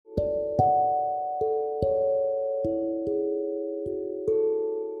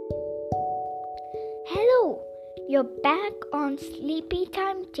You're back on Sleepy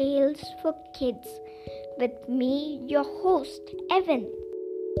Time Tales for Kids with me, your host, Evan.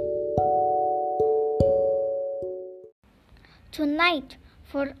 Tonight,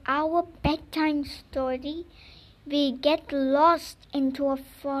 for our bedtime story, we get lost into a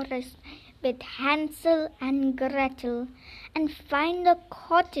forest with Hansel and Gretel and find a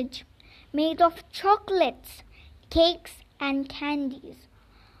cottage made of chocolates, cakes, and candies.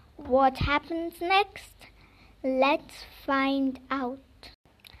 What happens next? Let's find out.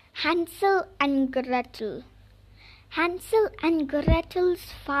 Hansel and Gretel. Hansel and Gretel's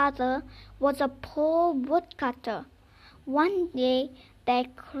father was a poor woodcutter. One day, their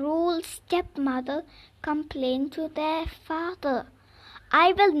cruel stepmother complained to their father,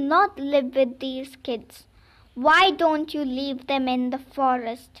 "I will not live with these kids. Why don't you leave them in the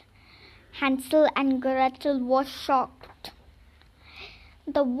forest?" Hansel and Gretel were shocked.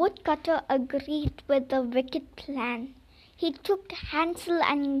 The woodcutter agreed with the wicked plan. He took Hansel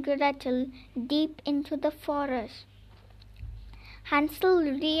and Gretel deep into the forest. Hansel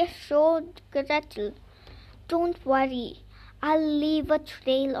reassured Gretel, "Don't worry, I'll leave a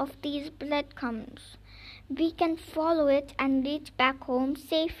trail of these breadcrumbs. We can follow it and reach back home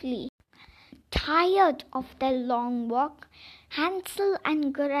safely." Tired of their long walk, Hansel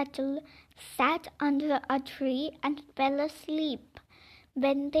and Gretel sat under a tree and fell asleep.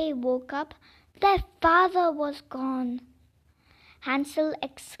 When they woke up, their father was gone. Hansel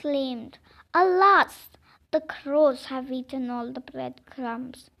exclaimed, "Alas, the crows have eaten all the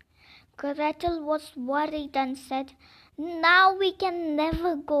breadcrumbs." Gretel was worried and said, "Now we can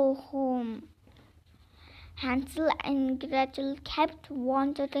never go home." Hansel and Gretel kept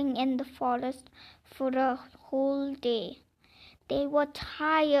wandering in the forest for a whole day. They were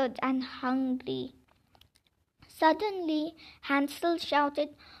tired and hungry. Suddenly, Hansel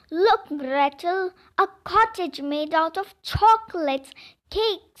shouted, "Look, Gretel, a cottage made out of chocolates,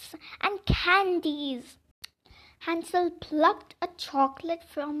 cakes, and candies." Hansel plucked a chocolate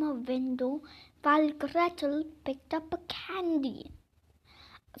from a window while Gretel picked up a candy.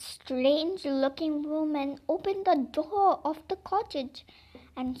 A strange-looking woman opened the door of the cottage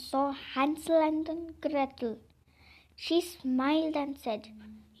and saw Hansel and Gretel. She smiled and said,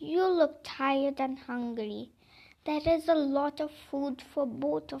 "You look tired and hungry. There is a lot of food for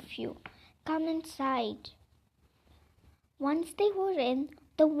both of you. Come inside." Once they were in,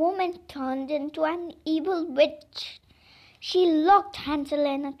 the woman turned into an evil witch. She locked Hansel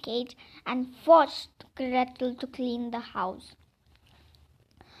in a cage and forced Gretel to clean the house.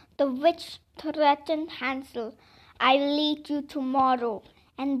 The witch threatened Hansel, "I will eat you tomorrow,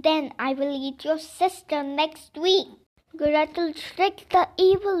 and then I will eat your sister next week." Gretel tricked the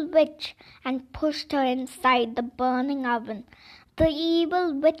evil witch and pushed her inside the burning oven. The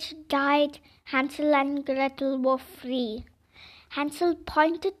evil witch died. Hansel and Gretel were free. Hansel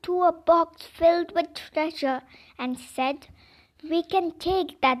pointed to a box filled with treasure and said, "We can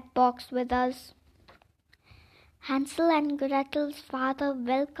take that box with us." Hansel and Gretel's father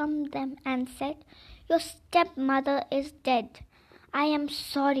welcomed them and said, "Your stepmother is dead. I am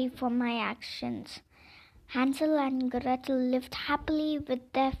sorry for my actions." Hansel and Gretel lived happily with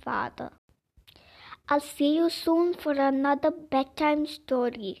their father. I'll see you soon for another bedtime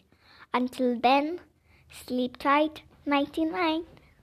story. Until then, sleep tight, nighty night.